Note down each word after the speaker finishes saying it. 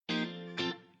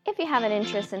you have an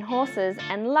interest in horses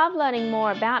and love learning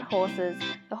more about horses,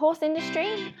 the horse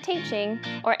industry, teaching,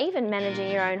 or even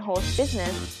managing your own horse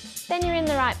business, then you're in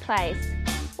the right place.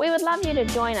 We would love you to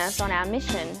join us on our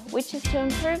mission, which is to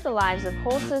improve the lives of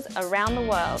horses around the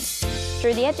world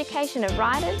through the education of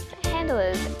riders,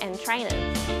 handlers, and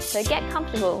trainers. So get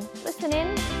comfortable, listen in,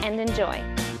 and enjoy.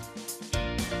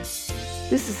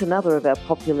 This is another of our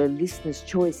popular Listener's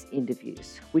Choice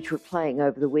interviews, which we're playing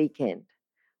over the weekend.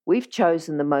 We've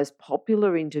chosen the most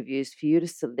popular interviews for you to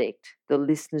select the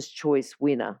Listener's Choice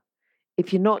winner.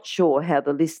 If you're not sure how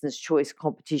the Listener's Choice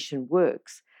competition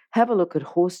works, have a look at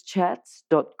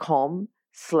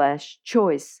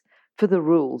horsechats.com/choice for the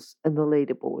rules and the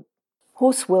leaderboard.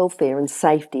 Horse welfare and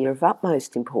safety are of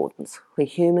utmost importance where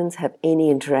humans have any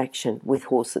interaction with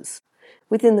horses.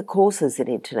 Within the courses at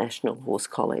International Horse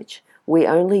College, we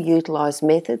only utilise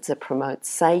methods that promote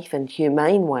safe and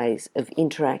humane ways of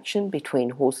interaction between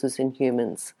horses and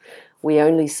humans. We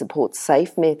only support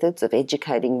safe methods of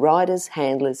educating riders,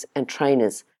 handlers and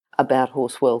trainers about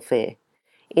horse welfare.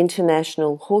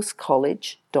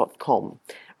 internationalhorsecollege.com,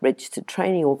 registered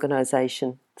training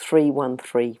organisation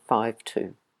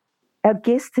 31352. Our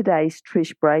guest today is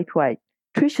Trish Braithwaite.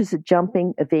 Trish is a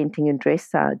jumping, eventing and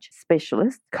dressage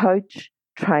specialist, coach,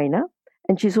 trainer,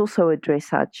 and she's also a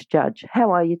dressage judge.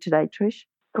 How are you today, Trish?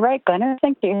 Great, Glenna.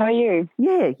 Thank you. How are you?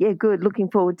 Yeah, good. Looking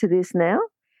forward to this now.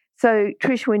 So,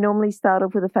 Trish, we normally start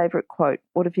off with a favourite quote.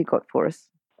 What have you got for us?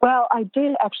 Well, I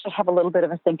did actually have a little bit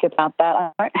of a think about that.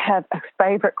 I don't have a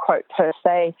favourite quote per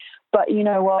se, but you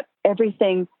know what?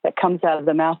 Everything that comes out of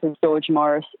the mouth of George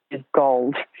Morris is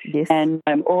gold. Yes. And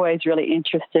I'm always really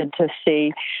interested to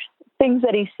see things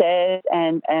that he says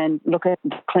and look at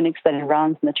the clinics that he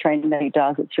runs and the training that he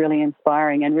does. It's really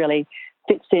inspiring and really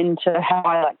fits into how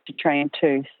I like to train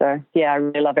too. So, yeah, I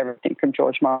really love everything from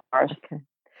George Morris. Okay.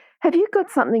 Have you got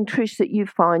something, Trish, that you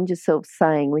find yourself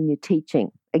saying when you're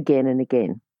teaching again and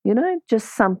again? You know,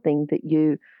 just something that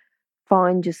you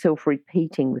find yourself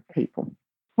repeating with people.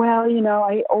 Well, you know,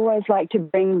 I always like to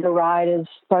bring the rider's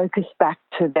focus back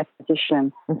to their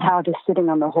position, how they're sitting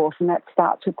on the horse, and that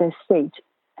starts with their seat.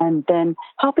 And then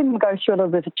helping them go through a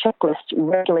little bit of a checklist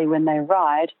regularly when they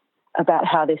ride about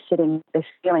how they're sitting, they're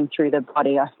feeling through their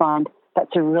body. I find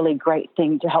that's a really great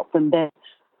thing to help them then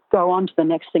go on to the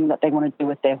next thing that they want to do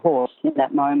with their horse in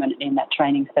that moment, in that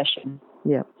training session.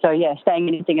 Yeah. So, yeah, saying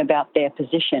anything about their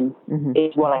position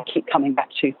is what I keep coming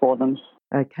back to for them.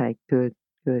 Okay, good.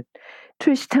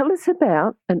 Trish, tell us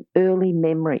about an early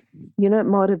memory. You know, it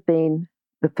might have been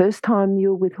the first time you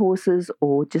were with horses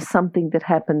or just something that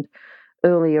happened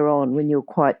earlier on when you were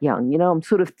quite young. You know, I'm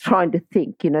sort of trying to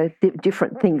think, you know,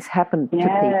 different things happen to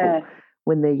people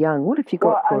when they're young. What have you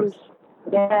got for us?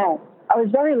 I was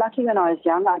very lucky when I was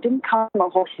young. I didn't come from a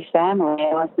horsey family.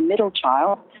 I was the middle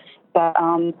child. But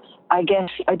I guess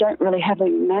I don't really have a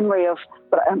memory of,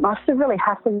 but I must have really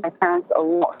hassled my parents a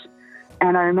lot.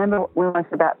 And I remember when I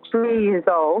was about 3 years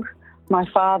old, my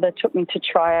father took me to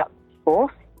try out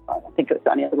sports. I think it was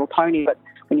only a little pony, but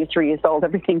when you're 3 years old,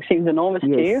 everything seems enormous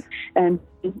to you. And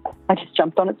I just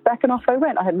jumped on its back and off I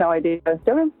went. I had no idea what I was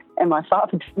doing, and my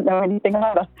father didn't know anything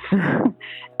either.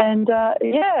 and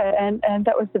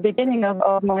that was the beginning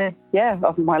of my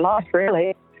life,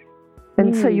 really.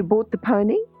 And so you bought the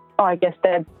pony? I guess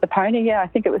the pony, I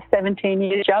think it was 17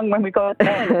 years young when we got it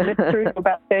there. And lived through to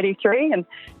about 33 and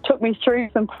took me through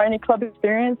some pony club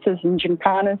experiences and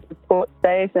gymkhanas and sports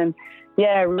days. And,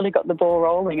 really got the ball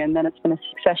rolling. And then it's been a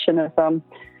succession of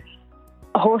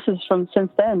horses from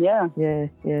since then, Yeah.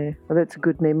 Well, that's a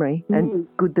good memory. And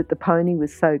good that the pony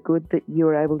was so good that you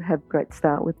were able to have a great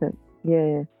start with it.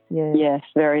 Yeah. Yes,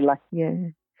 very lucky.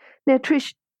 Yeah. Now,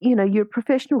 Trish, you know, you're a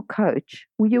professional coach.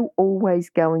 Were you always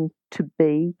going to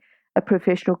be a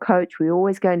professional coach? Were you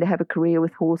always going to have a career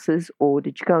with horses, or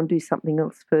did you go and do something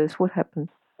else first? What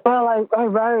happened? Well, I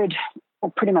rode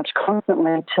pretty much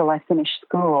constantly until I finished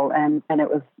school, and it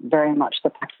was very much the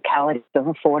practicalities of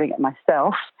affording it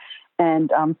myself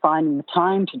and finding the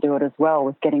time to do it as well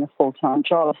with getting a full-time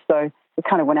job. So it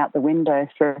kind of went out the window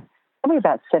for probably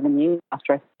about 7 years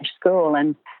after I finished school.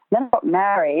 And then I got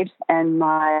married, and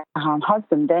my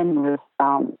husband then was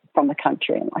from the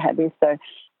country and what have you. So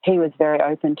he was very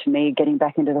open to me getting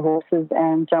back into the horses,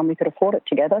 and we could afford it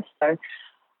together. So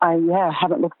I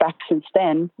haven't looked back since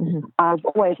then. I've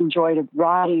always enjoyed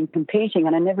riding and competing,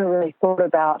 and I never really thought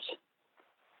about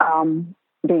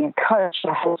being a coach.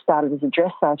 I had started as a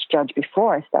dressage judge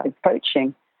before I started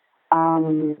coaching.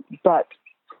 But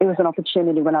it was an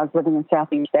opportunity when I was living in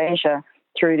Southeast Asia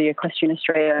through the Equestrian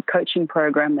Australia coaching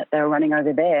program that they were running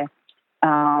over there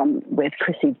with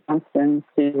Chrissy Johnson,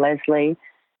 Sue Leslie,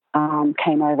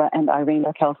 came over, and Irene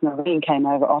Marine came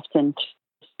over often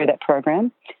through that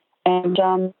program. And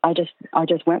I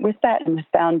just went with that and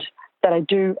found that I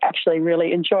do actually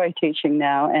really enjoy teaching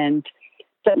now. And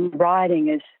certainly writing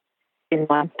is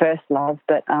my first love,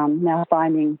 but now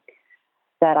finding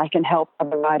that I can help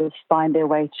other writers find their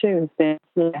way too has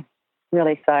been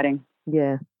really exciting.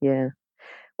 Yeah, yeah.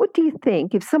 What do you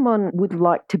think if someone would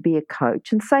like to be a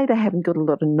coach and say they haven't got a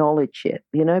lot of knowledge yet,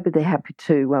 but they're happy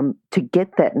to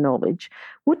get that knowledge?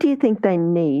 What do you think they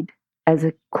need as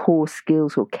a core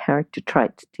skills or character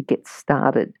traits to get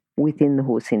started within the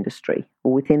horse industry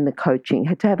or within the coaching,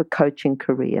 to have a coaching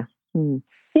career?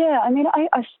 Yeah, I mean,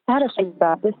 I started to think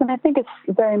about this, and I think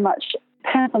it's very much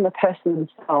depends on the person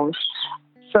themselves.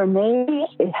 For me,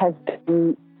 it has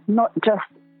been not just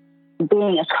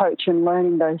being a coach and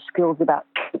learning those skills about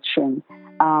coaching,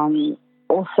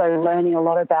 also learning a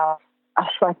lot about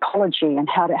psychology and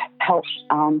how to help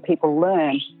people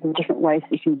learn in different ways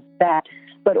you can do that,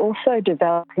 but also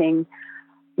developing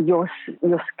your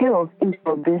skills into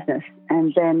a business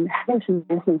and then having some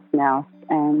business now.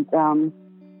 And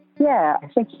I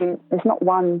think there's not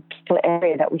one particular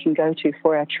area that we can go to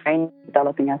for our training,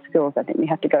 developing our skills. I think we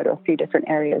have to go to a few different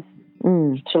areas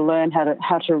to learn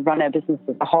how to run our business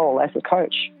as a whole as a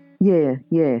coach. Yeah,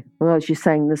 yeah. Well, as you're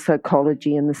saying, the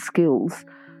psychology and the skills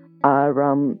are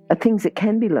things that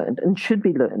can be learned and should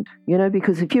be learned,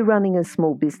 because if you're running a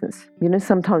small business,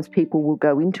 sometimes people will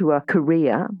go into a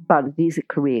career, but it is a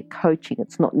career coaching.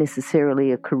 It's not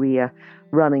necessarily a career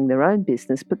running their own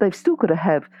business, but they've still got to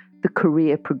have the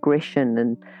career progression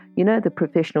and, the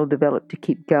professional development to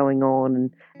keep going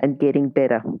on and getting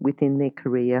better within their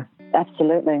career.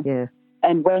 Absolutely. Yeah.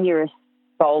 And when you're a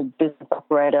sole business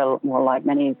operator, well, like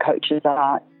many coaches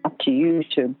are, up to you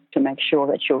to make sure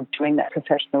that you're doing that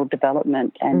professional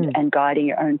development and guiding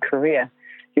your own career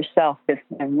yourself. Because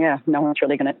nobody else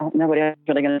is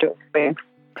really going to do it for you.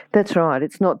 That's right.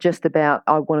 It's not just about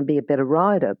I want to be a better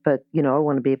rider, but I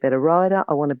want to be a better rider.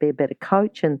 I want to be a better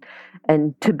coach, and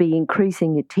to be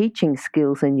increasing your teaching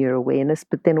skills and your awareness,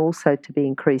 but then also to be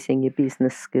increasing your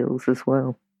business skills as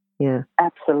well. Yeah,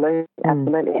 absolutely.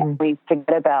 And we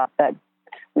forget about that.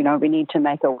 We need to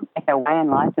make our way in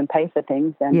life and pay for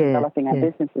things, and developing our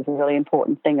business is a really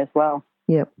important thing as well.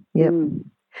 Yep.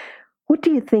 What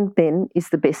do you think then is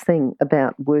the best thing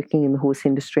about working in the horse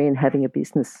industry and having a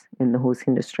business in the horse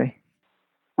industry?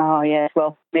 Oh, yeah.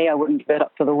 Well, for me, I wouldn't give it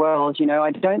up for the world.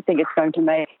 I don't think it's going to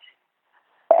make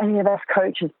any of us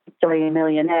coaches particularly a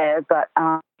millionaire, but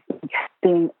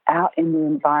being out in the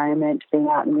environment, being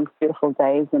out in these beautiful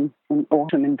days in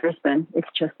autumn in Brisbane, it's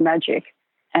just magic.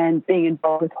 And being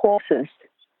involved with horses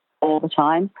all the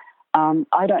time.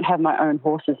 I don't have my own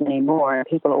horses anymore.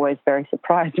 People are always very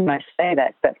surprised when I say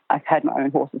that, but I've had my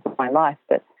own horses all my life.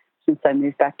 But since I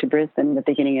moved back to Brisbane in the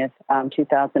beginning of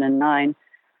 2009,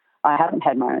 I haven't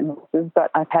had my own horses,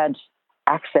 but I've had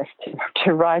access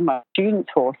to ride my students'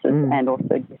 horses and also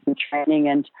do some training,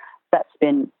 and that's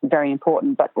been very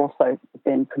important, but also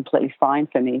been completely fine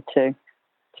for me to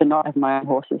not have my own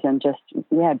horses and just,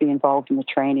 be involved in the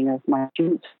training of my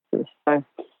students. So,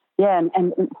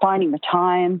 and finding the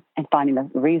time and finding the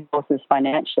resources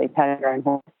financially to have your own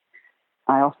horse.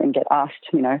 I often get asked,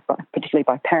 particularly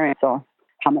by parents,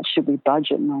 how much should we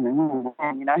budget? And I go,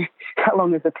 how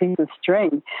long is a piece of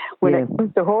string? When it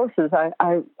comes to horses,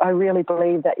 I really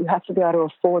believe that you have to be able to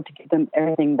afford to give them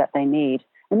everything that they need.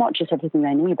 And not just everything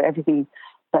they need, but everything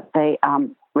that they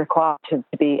require to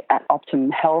be at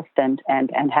optimum health and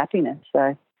happiness.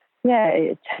 So,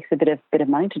 it takes a bit of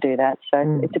money to do that.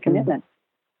 So it's a commitment.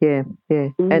 Yeah.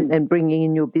 And bringing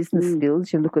in your business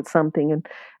skills, you look at something,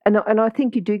 and I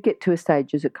think you do get to a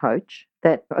stage as a coach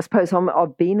that I suppose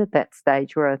I've been at that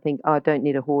stage where I think I don't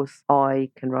need a horse.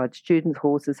 I can ride students'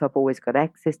 horses. I've always got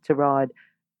access to ride,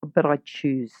 but I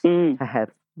choose to have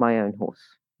my own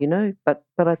horse. But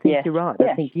I think you're right.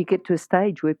 I think you get to a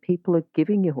stage where people are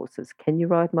giving you horses. Can you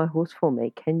ride my horse for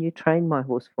me? Can you train my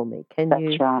horse for me? Can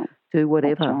you do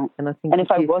whatever? Right. And I think if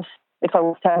I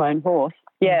was to have my own horse,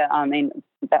 I mean,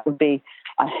 that would be,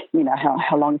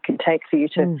 how long it can take for you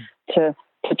to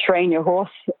train your horse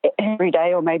every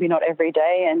day, or maybe not every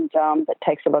day, and that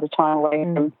takes a lot of time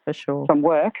away from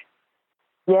work.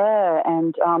 Yeah,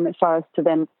 and as far as to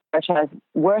then prioritize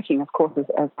working, of course,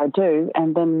 as I do,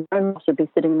 and then also be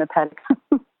sitting in the paddock,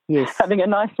 having a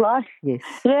nice life.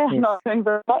 Not doing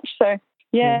very much. So,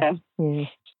 yeah.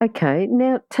 Okay,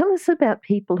 now tell us about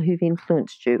people who've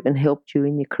influenced you and helped you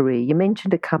in your career. You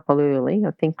mentioned a couple early,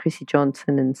 I think Chrissy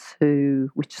Johnson and Sue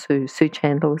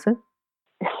Chandler, was it?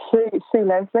 Sue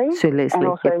Leslie. Sue Leslie. And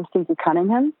also Susie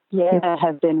Cunningham.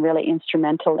 Have been really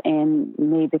instrumental in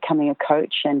me becoming a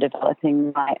coach and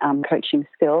developing my coaching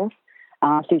skills.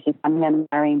 Susie Cunningham and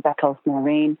Marine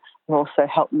Beckles-Marine have also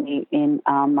helped me in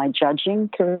my judging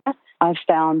career. I've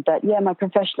found that, my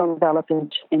professional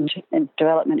development in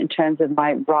terms of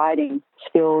my writing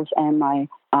skills and my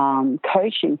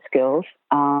coaching skills,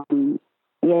 have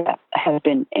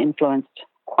been influenced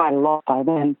quite a lot by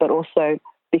them. But also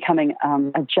becoming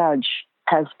a judge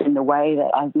has been the way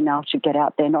that I've been able to get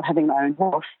out there, not having my own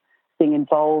horse, being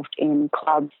involved in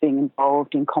clubs, being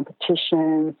involved in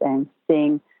competitions and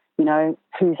seeing,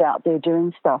 who's out there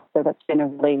doing stuff. So that's been a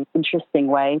really interesting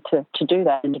way to do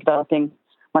that and developing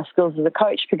my skills as a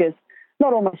coach, because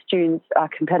not all my students are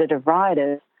competitive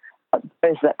riders, but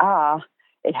those that are,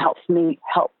 it helps me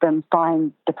help them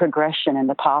find the progression and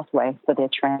the pathway for their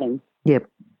training. Yep.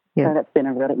 So that's been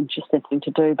a really interesting thing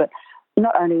to do. But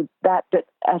not only that, but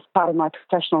as part of my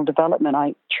professional development,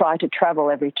 I try to travel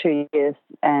every 2 years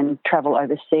and travel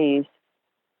overseas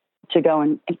to go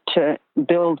and to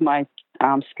build my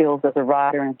skills as a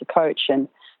rider and as a coach. And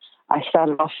I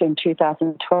started off in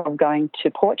 2012 going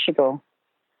to Portugal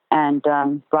and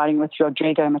riding with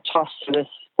Rodrigo Matos, who was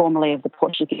formerly of the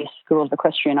Portuguese School of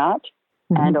Equestrian Art,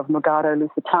 and of Morgado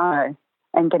Lusitano,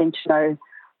 and getting to know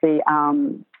the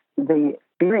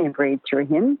Iberian breed through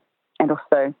him, and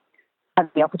also had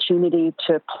the opportunity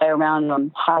to play around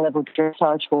on high-level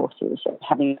dressage horses and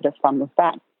having a bit of fun with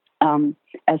that.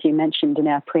 As you mentioned in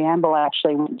our preamble, I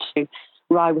actually went to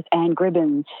ride with Anne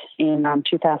Gribbons in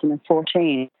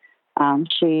 2014.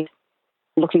 She's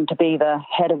looking to be the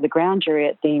head of the ground jury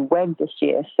at the WEG this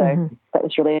year, so that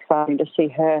was really exciting to see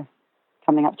her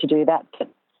coming up to do that. But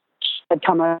she had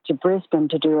come over to Brisbane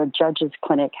to do a judges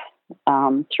clinic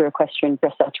through Equestrian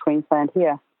Dressage Queensland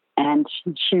here, and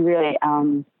she really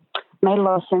made a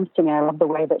lot of sense to me. I love the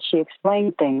way that she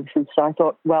explained things, and so I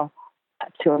thought, well,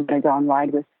 that's who I'm going to go and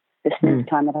ride with this next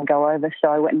time that I go over. So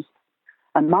I went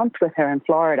a month with her in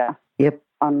Florida. Yep.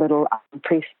 On little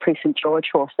pre-St.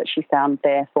 George horse that she found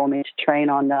there for me to train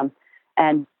on,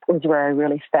 and it was where I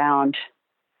really found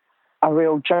a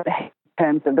real joy in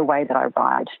terms of the way that I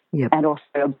ride. Yep. And also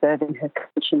observing her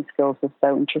coaching skills was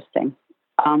so interesting.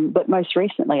 But most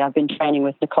recently I've been training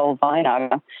with Nicole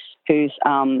Weinager, who's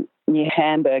near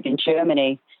Hamburg in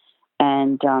Germany,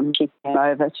 and she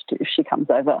comes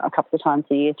over a couple of times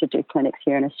a year to do clinics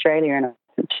here in Australia, and I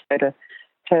go to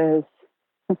hers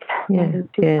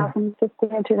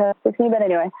 2015 and 2016, but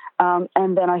anyway,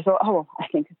 and then I thought, I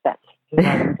think that's who I'm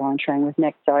going to go and train with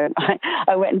next. So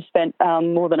I went and spent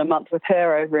more than a month with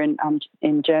her over in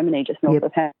Germany, just north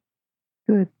of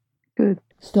Hamburg. Good.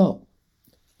 Stop.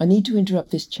 I need to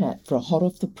interrupt this chat for a hot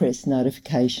off the press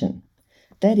notification.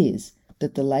 That is,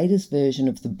 that the latest version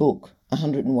of the book,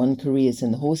 101 Careers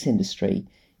in the Horse Industry,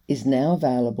 is now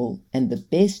available, and the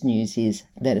best news is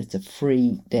that it's a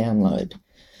free download.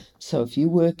 So if you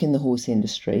work in the horse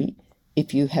industry,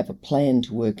 if you have a plan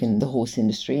to work in the horse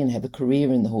industry and have a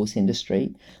career in the horse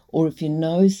industry, or if you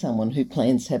know someone who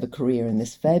plans to have a career in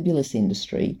this fabulous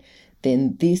industry,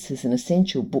 then this is an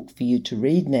essential book for you to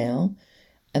read now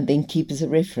and then keep as a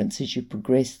reference as you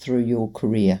progress through your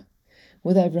career.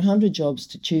 With over 100 jobs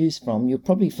to choose from, you'll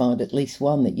probably find at least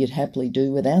one that you'd happily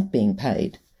do without being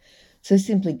paid. So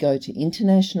simply go to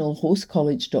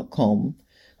internationalhorsecollege.com,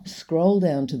 scroll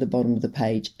down to the bottom of the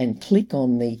page and click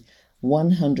on the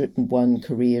 101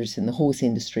 Careers in the Horse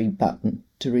Industry button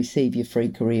to receive your free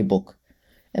career book.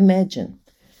 Imagine,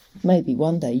 maybe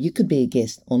one day you could be a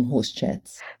guest on Horse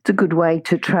Chats. It's a good way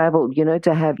to travel,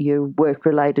 to have your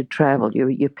work-related travel,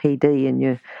 your PD, and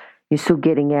you're still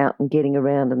getting out and getting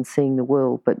around and seeing the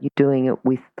world, but you're doing it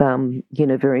with,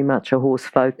 very much a horse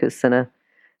focus and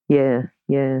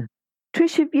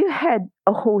Trish, have you had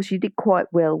a horse? You did quite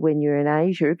well when you're in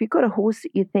Asia. Have you got a horse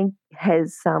that you think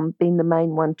has been the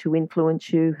main one to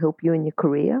influence you, help you in your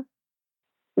career?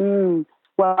 Well,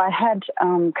 I had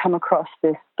come across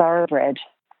this thoroughbred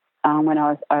when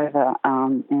I was over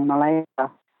in Malaysia,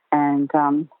 and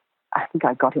I think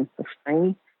I got him for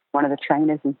free. One of the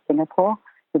trainers in Singapore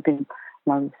who'd been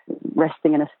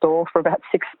resting in a stall for about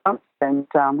 6 months, and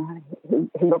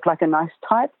he looked like a nice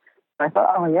type. So I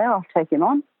thought, I'll take him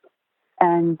on.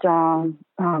 And,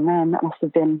 that must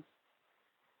have been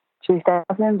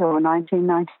 2000 or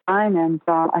 1999, and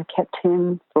I kept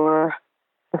him for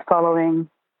the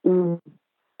following 10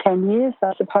 years,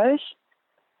 I suppose.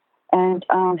 And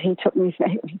he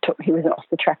was an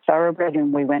off-the-track thoroughbred,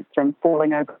 and we went from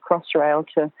falling over crossrail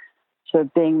to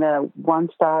being the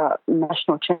one-star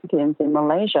national champions in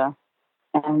Malaysia.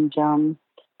 And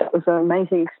that was an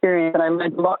amazing experience, and I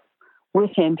learned a lot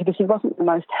with him because he wasn't the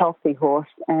most healthy horse,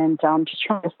 and just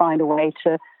trying to find a way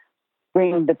to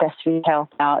bring the best of his health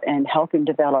out and help him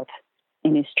develop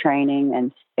in his training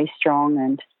and stay strong.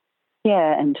 And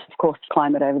and of course, the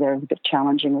climate over there is a bit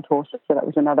challenging with horses, so that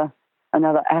was another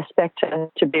aspect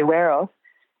to be aware of.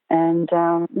 And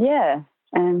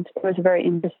and it was a very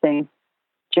interesting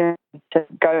journey to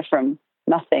go from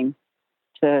nothing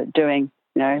to doing,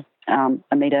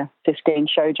 a metre 15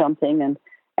 show jumping and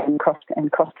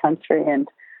cross country,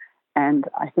 and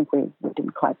I think we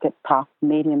didn't quite get past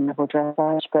medium level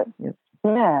dressage, but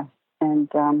and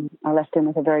I left him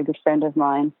with a very good friend of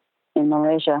mine in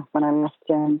Malaysia when I left,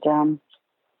 and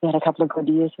we had a couple of good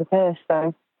years with her.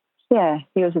 So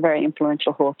he was a very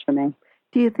influential horse for me.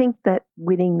 Do you think that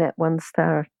winning that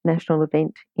one-star national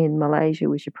event in Malaysia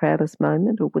was your proudest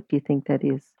moment, or what do you think that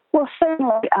is? Well,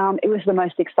 certainly it was the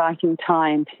most exciting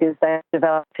time because they're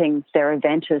developing their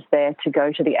eventers there to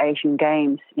go to the Asian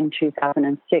Games in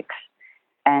 2006.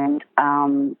 And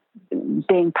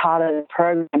being part of the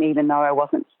program, even though I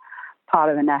wasn't part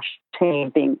of the national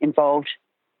team, being involved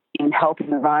in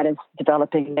helping the riders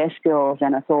developing their skills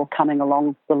and us all coming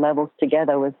along the levels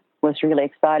together was really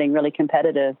exciting, really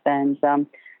competitive, and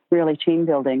really team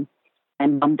building.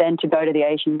 And then to go to the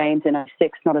Asian Games in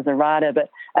 2006, not as a rider but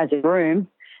as a groom,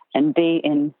 and be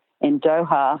in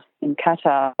Doha, in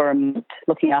Qatar, for a month,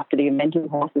 looking after the eventing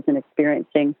horses and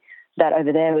experiencing that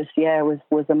over there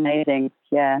was amazing.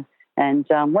 Yeah. And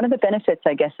one of the benefits,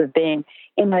 I guess, of being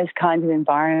in those kinds of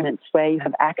environments where you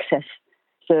have access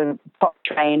to top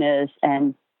trainers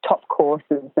and top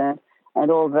courses and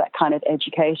all of that kind of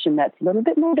education, that's a little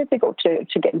bit more difficult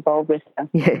to get involved with.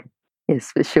 Yeah.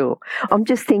 Yes, for sure. I'm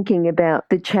just thinking about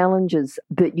the challenges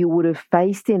that you would have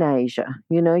faced in Asia.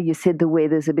 You said the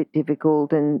weather's a bit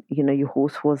difficult and, your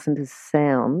horse wasn't as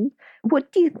sound.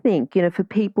 What do you think, for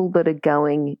people that are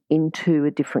going into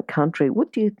a different country,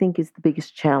 what do you think is the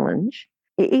biggest challenge?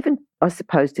 Even, I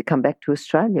suppose, to come back to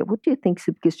Australia, what do you think is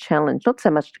the biggest challenge? Not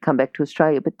so much to come back to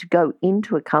Australia, but to go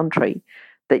into a country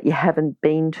that you haven't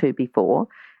been to before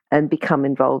and become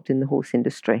involved in the horse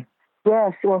industry?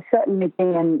 Yes, well, certainly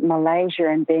being in Malaysia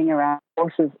and being around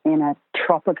horses in a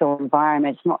tropical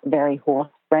environment, it's not very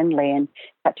horse-friendly, and you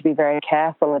have to be very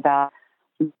careful about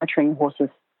monitoring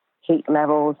horses' heat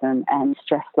levels and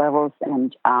stress levels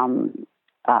and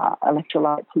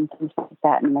electrolytes and things like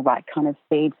that, and the right kind of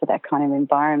feed for that kind of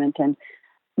environment. And,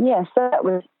 so that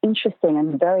was interesting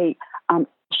and very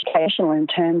educational in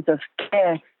terms of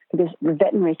care, because the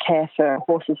veterinary care for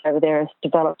horses over there has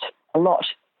developed a lot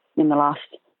in the last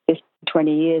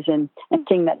 20 years, and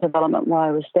seeing that development while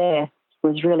I was there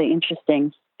was really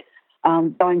interesting.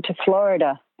 Going to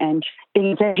Florida and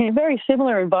being in a very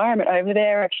similar environment over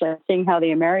there, actually, seeing how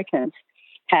the Americans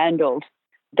handled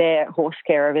their horse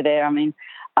care over there. I mean,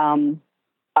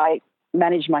 I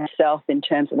managed myself in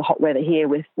terms of the hot weather here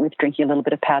with drinking a little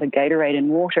bit of powdered Gatorade and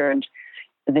water, and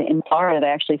in Florida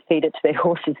they actually feed it to their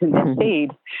horses in their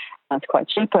feed. It's quite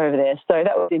cheap over there. So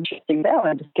that was interesting. Now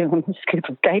I just give them a scoop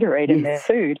of Gatorade in their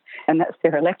food, and that's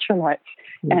their electrolytes.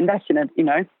 Yeah. And that's in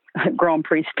a Grand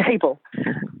Prix stable.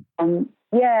 And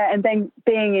then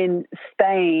being in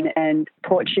Spain and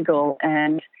Portugal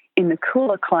and in the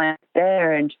cooler climate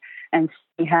there and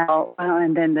seeing how,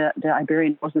 and then the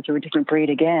Iberian horses are a different breed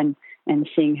again, and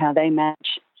seeing how they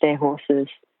match their horses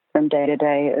from day to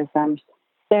day is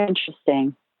they're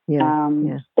interesting.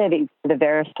 They're the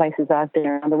various places I've been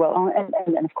around the world.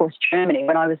 And of course, Germany.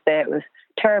 When I was there, it was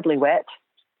terribly wet,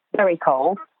 very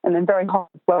cold, and then very hot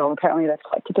as well. Apparently that's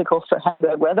quite typical for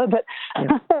Hamburg weather. But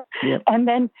and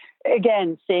then,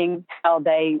 again, seeing how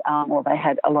they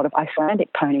had a lot of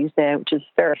Icelandic ponies there, which is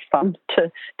very fun to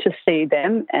see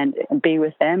them and be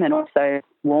with them, and also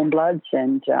warm bloods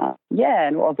and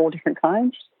and of all different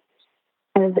kinds.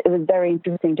 And it was very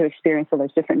interesting to experience all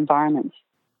those different environments.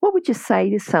 What would you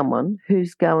say to someone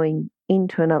who's going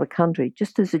into another country,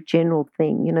 just as a general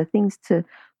thing, things to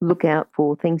look out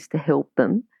for, things to help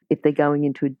them if they're going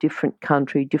into a different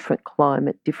country, different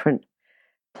climate, different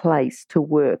place to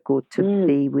work or to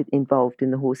be involved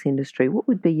in the horse industry? What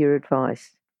would be your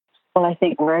advice? Well, I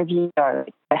think wherever you go,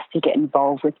 it's best to get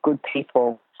involved with good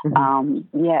people.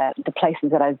 Mm-hmm. The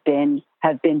places that I've been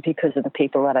have been because of the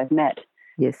people that I've met.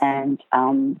 Yes. And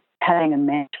having a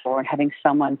mentor and having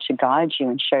someone to guide you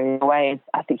and show you the way is,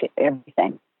 I think, it's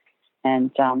everything.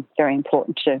 And very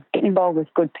important to get involved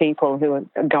with good people who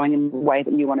are going in the way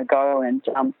that you want to go and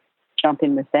jump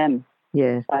in with them.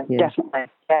 Yeah, definitely.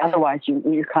 Yeah, otherwise,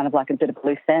 you're kind of like a bit of a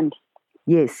loose end.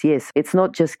 Yes. It's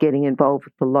not just getting involved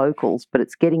with the locals, but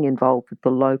it's getting involved with the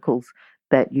locals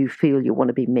that you feel you want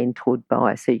to be mentored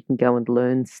by so you can go and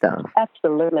learn stuff.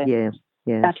 Absolutely. Yeah.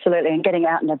 Yeah. Absolutely. And getting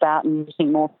out and about and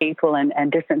meeting more people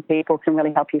and different people can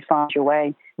really help you find your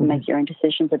way and make your own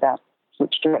decisions about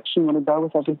which direction you want to go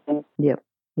with everything. Yep.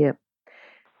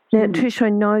 Now, Trish, I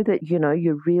know that,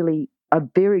 you really are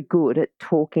very good at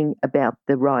talking about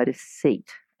the rider's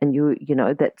seat, and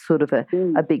that's sort of a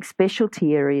big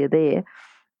specialty area there.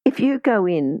 If you go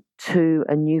in to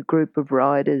a new group of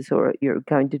riders or you're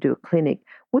going to do a clinic,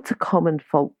 what's a common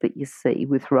fault that you see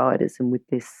with riders and with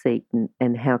their seat,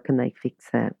 and how can they fix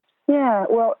that? Yeah,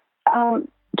 well,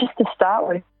 just to start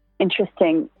with,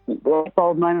 interesting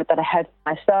bold moment that I had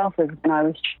for myself was when I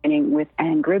was training with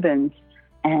Anne Gribbons,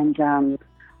 and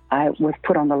I was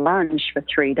put on the lunge for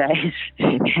 3 days,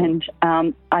 and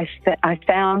I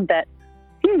found that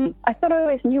I thought I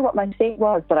always knew what my seat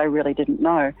was, but I really didn't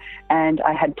know. And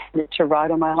I had tended to ride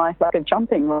all my life like a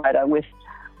jumping rider with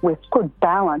good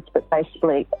balance, but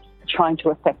basically trying to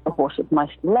affect the horse with my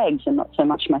legs and not so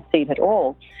much my seat at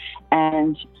all.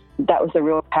 And that was a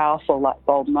real powerful light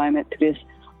bulb moment, because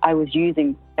I was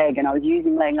using leg and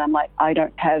I'm like, I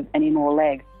don't have any more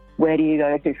leg. Where do you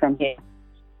go to from here?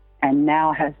 And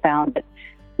now I have found that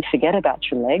you forget about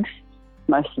your legs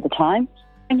most of the time,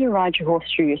 and you ride your horse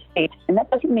through your seat. And that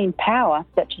doesn't mean power,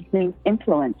 that just means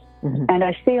influence. And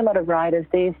I see a lot of riders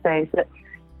these days that,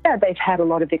 they've had a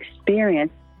lot of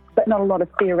experience, but not a lot of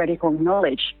theoretical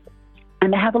knowledge.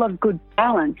 And they have a lot of good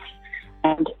balance,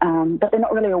 and but they're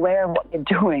not really aware of what they're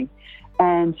doing.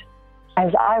 And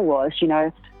as I was,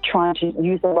 trying to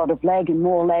use a lot of leg and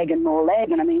more leg and more leg,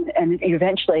 and you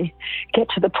eventually get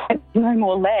to the point no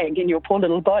more leg in your poor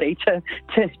little body to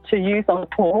use on a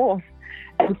poor horse.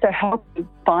 And so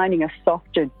finding a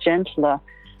softer, gentler,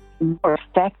 more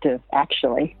effective,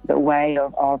 actually, the way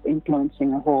of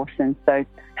influencing a horse. And so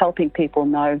helping people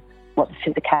know what the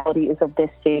physicality is of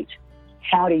their seat,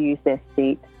 how to use their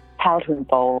seat, how to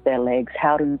involve their legs,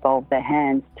 how to involve their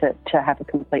hands to have a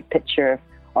complete picture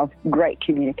of great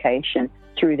communication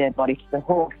through their body to the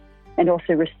horse, and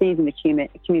also receiving the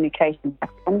communication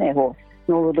back from their horse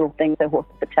and all the little things their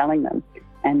horses are telling them.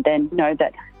 And then,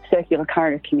 that circular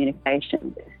current of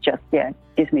communication is just,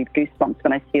 gives me goosebumps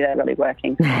when I see that really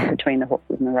working between the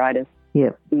horses and the riders.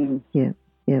 Yeah.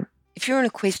 If you're an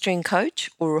equestrian coach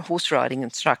or a horse riding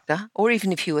instructor, or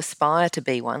even if you aspire to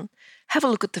be one, have a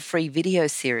look at the free video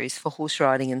series for horse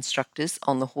riding instructors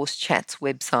on the Horse Chats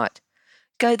website.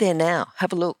 Go there now,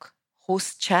 have a look,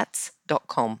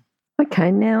 horsechats.com.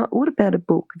 Okay, now what about a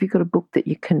book? Have you got a book that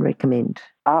you can recommend?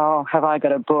 Oh, have I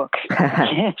got a book?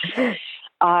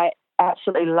 I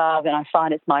absolutely love, and I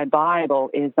find it's my Bible,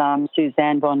 is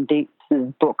Suzanne von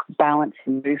Dietz's book, Balance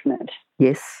and Movement.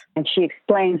 Yes. And she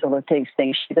explains all of these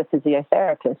things. She's a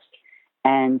physiotherapist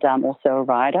and also a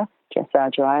rider,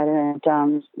 dressage rider,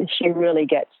 and she really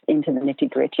gets into the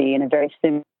nitty-gritty in a very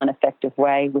simple and effective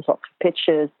way with lots of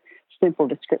pictures, simple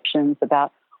descriptions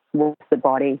about what's the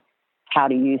body, how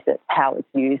to use it, how it's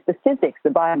used, the physics, the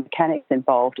biomechanics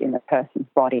involved in the person's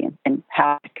body, and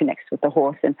how it connects with the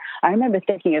horse. And I remember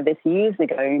thinking of this years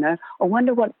ago, I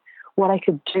wonder what I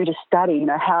could do to study,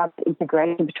 how the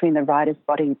integration between the rider's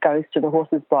body goes to the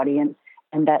horse's body, and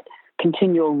that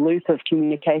continual loop of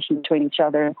communication between each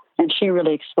other. And she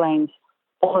really explains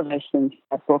all of those things in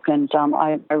that book, and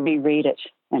I reread it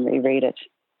and reread it.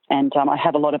 And I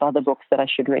have a lot of other books that I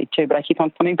should read too, but I keep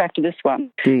on coming back to this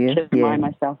one. Do you? To remind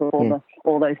myself of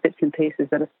all those bits and pieces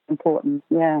that are important.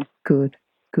 Yeah. Good.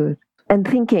 And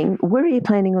thinking, where are you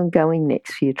planning on going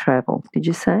next for your travel? Did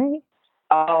you say?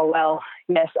 Oh, well,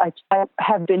 yes. I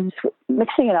have been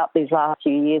mixing it up these last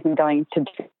few years and going to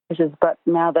places, but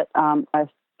now that I've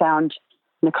found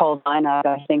Nicole Weinard,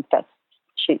 I think that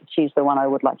she's the one I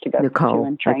would like to go to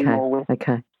and train more with.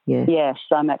 Okay. Yeah. Yes,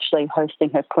 I'm actually hosting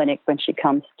her clinic when she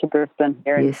comes to Brisbane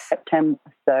here in September.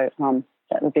 So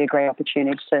that would be a great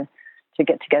opportunity to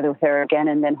get together with her again,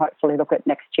 and then hopefully look at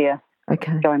next year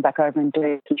going back over and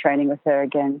doing some training with her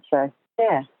again. So,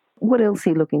 yeah. What else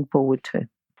are you looking forward to?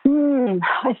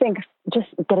 I think just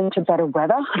getting to better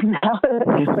weather. Now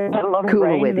we've had a lot of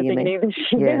rain in the beginning of this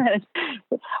year.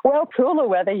 Yeah. Well, cooler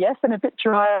weather, yes, and a bit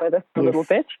drier weather for a little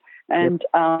bit. And,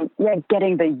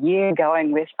 getting the year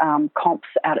going with comps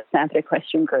out at Sanford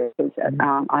Equestrian Group.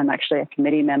 I'm actually a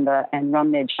committee member and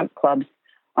run their jump clubs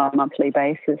on a monthly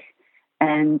basis.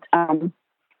 And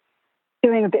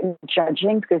doing a bit more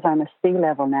judging, because I'm a C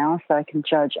level now, so I can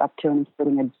judge up to and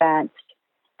including advanced,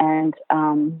 and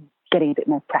getting a bit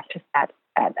more practice at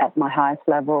my highest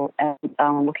level,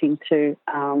 and looking to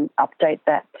update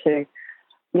that to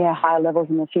higher levels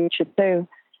in the future too.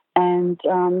 And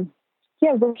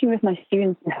working with my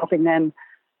students and helping them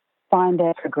find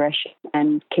their progression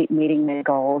and keep meeting their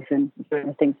goals and doing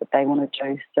the things that they want to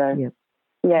do. So,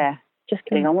 just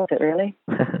getting on with it, really.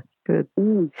 Good.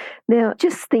 Now,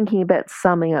 just thinking about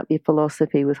summing up your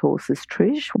philosophy with horses,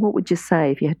 Trish, what would you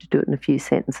say if you had to do it in a few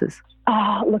sentences?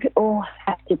 Look, it all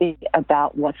has to be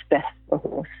about what's best for the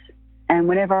horse. And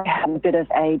whenever I have a bit of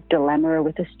a dilemma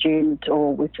with a student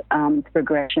or with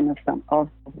progression of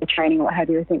the training or what have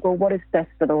you, I think, well, what is best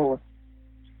for the horse?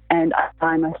 And I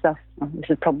find myself, this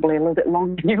is probably a little bit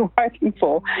longer than you were hoping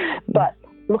for, but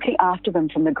looking after them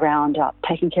from the ground up,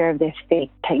 taking care of their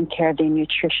feet, taking care of their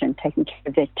nutrition, taking care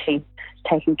of their teeth,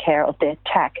 taking care of their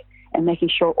tack, and making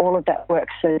sure all of that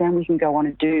works so then we can go on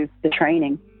and do the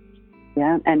training,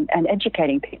 and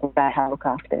educating people about how to look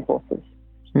after their horses.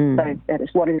 So that is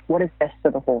what is best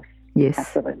for the horse. Yes.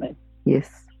 Absolutely.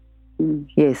 Yes.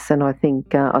 Yes, and I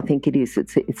think it is.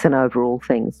 It's an overall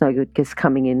thing. It's no good just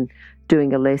coming in,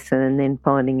 doing a lesson, and then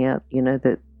finding out,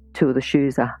 that two of the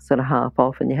shoes are sort of half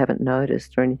off and you haven't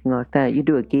noticed or anything like that. You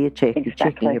do a gear check. Exactly. You're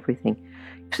checking everything.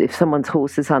 If someone's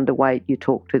horse is underweight, you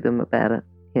talk to them about it.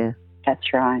 Yeah.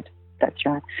 That's right.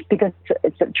 Because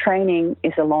training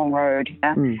is a long road,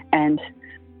 and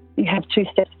you have 2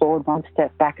 steps forward, 1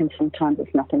 step back, and sometimes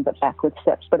it's nothing but backward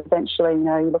steps. But eventually,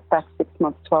 you look back 6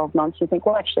 months, 12 months, you think,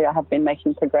 well, actually, I have been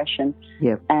making progression.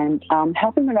 Yeah. And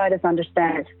helping the riders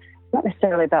understand it's not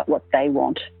necessarily about what they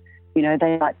want.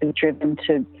 They might be driven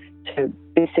to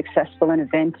be successful in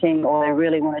eventing, or they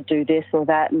really want to do this or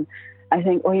that. And I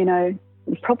think, well,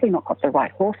 you've probably not got the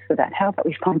right horse for that. How about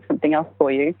we find something else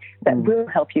for you that will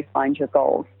help you find your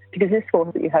goals? Because this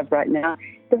horse that you have right now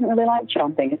doesn't really like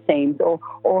jumping, it seems,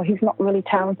 or he's not really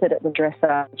talented at the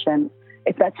dressage. And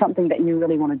if that's something that you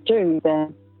really want to do,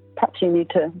 then perhaps you need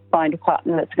to find a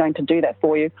partner that's going to do that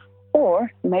for you. Or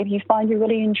maybe you find you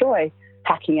really enjoy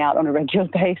hacking out on a regular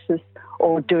basis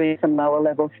or doing some lower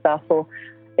level stuff. Or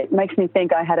it makes me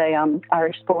think I had a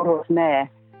Irish sport horse mare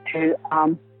who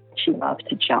she loves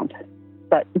to jump,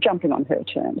 but jumping on her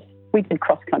terms. We did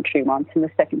cross country once, and the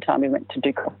second time we went to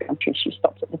do cross country, she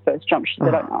stopped at the first jump. She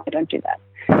said, "Oh no, I don't do that."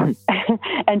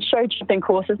 And show jumping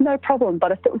courses, no problem.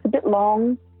 But if it was a bit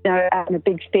long, out in a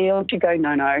big field, she'd go,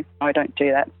 no, I don't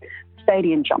do that.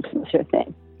 Stadium jumping was her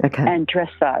thing. Okay. And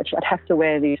dressage, I'd have to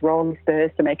wear these rolling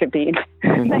spurs to make a bead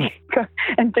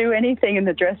and do anything in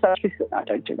the dressage. She said, no, I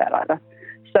don't do that either.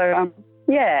 So,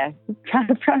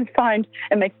 trying to find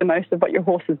and make the most of what your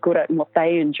horse is good at and what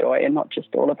they enjoy, and not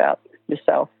just all about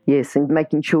yourself. Yes, and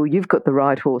making sure you've got the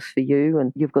right horse for you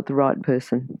and you've got the right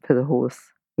person for the horse.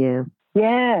 Yeah.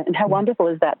 Yeah, and how wonderful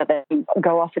is that they can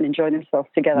go off and enjoy themselves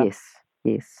together.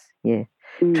 Yes, yeah.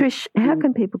 Trish, how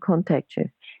can people contact you?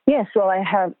 Yes, well, I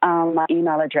have my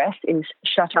email address is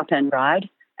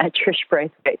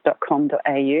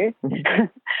shutupandride@trishbraithwaite.com.au.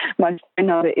 My phone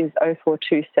number is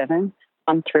 0427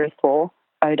 134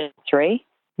 083.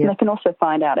 Yep. And they can also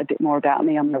find out a bit more about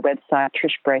me on the website,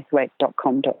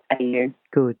 trishbraithwaite.com.au.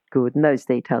 Good. And those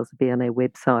details will be on our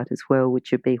website as well,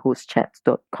 which would be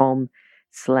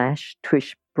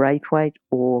horsechats.com/Trish Braithwaite,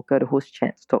 or go to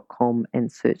horsechats.com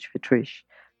and search for Trish.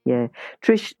 Yeah.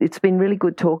 Trish, it's been really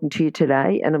good talking to you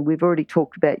today, and we've already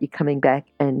talked about you coming back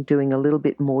and doing a little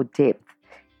bit more depth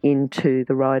into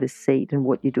the rider's seat and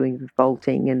what you're doing with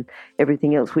vaulting and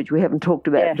everything else, which we haven't talked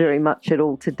about very much at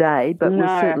all today, but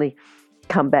we'll certainly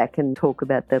come back and talk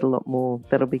about that a lot more.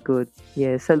 That'll be good.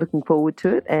 Yeah, so looking forward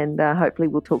to it, and hopefully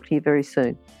we'll talk to you very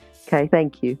soon. Okay,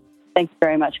 thank you. Thanks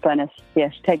very much, Glenys.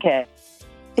 Yes, take care.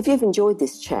 If you've enjoyed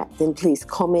this chat, then please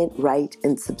comment, rate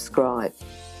and subscribe.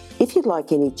 If you'd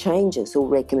like any changes or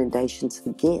recommendations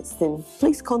for guests, then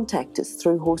please contact us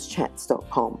through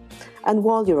horsechats.com. And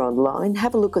while you're online,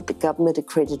 have a look at the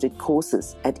government-accredited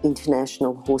courses at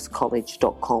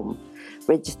internationalhorsecollege.com.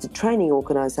 Registered Training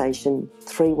Organisation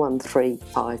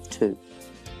 31352.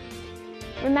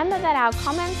 Remember that our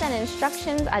comments and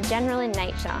instructions are general in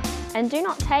nature and do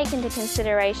not take into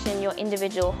consideration your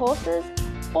individual horses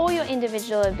or your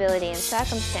individual ability and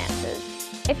circumstances.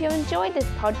 If you enjoyed this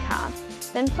podcast,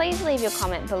 then please leave your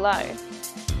comment below.